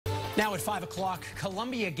Now at 5 o'clock,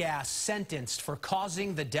 Columbia Gas sentenced for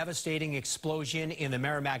causing the devastating explosion in the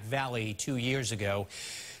Merrimack Valley 2 years ago.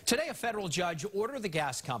 Today, a federal judge ordered the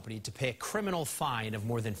gas company to pay a criminal fine of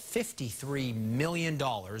more than $53 million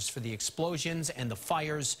for the explosions and the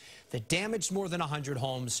fires that damaged more than 100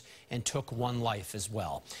 homes and took one life as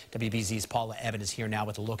well. WBZ's Paula Evan is here now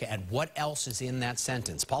with a look at what else is in that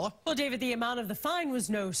sentence. Paula? Well, David, the amount of the fine was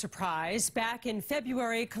no surprise. Back in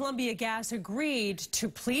February, Columbia Gas agreed to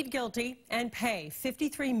plead guilty and pay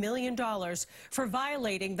 $53 million for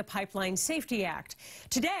violating the Pipeline Safety Act.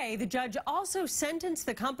 Today, the judge also sentenced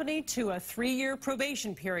the company to a 3-year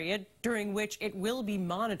probation period during which it will be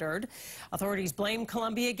monitored. Authorities blame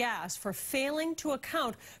Columbia Gas for failing to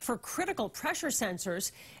account for critical pressure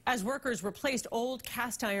sensors as workers replaced old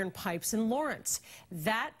cast iron pipes in Lawrence.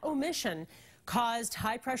 That omission caused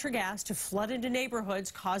high-pressure gas to flood into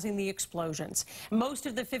neighborhoods, causing the explosions. Most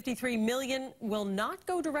of the $53 million will not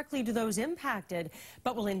go directly to those impacted,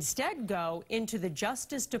 but will instead go into the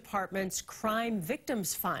Justice Department's Crime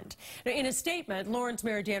Victims Fund. Now, in a statement, Lawrence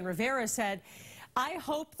Mayor Dan Rivera said, "I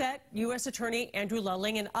hope that U.S. Attorney Andrew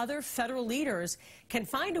Lulling and other federal leaders can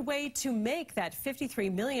find a way to make that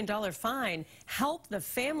 $53 million fine help the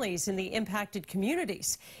families in the impacted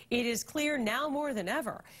communities. It is clear now more than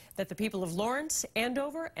ever that the people of Lawrence,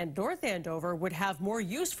 Andover, and North Andover would have more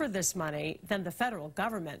use for this money than the federal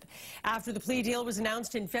government." After the plea deal was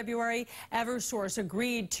announced in February, Eversource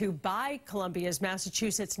agreed to buy Columbia's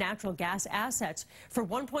Massachusetts natural gas assets for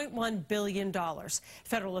 $1.1 billion.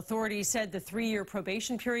 Federal authorities said the 3-year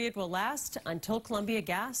probation period will last until Columbia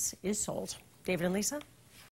Gas is sold. David and Lisa?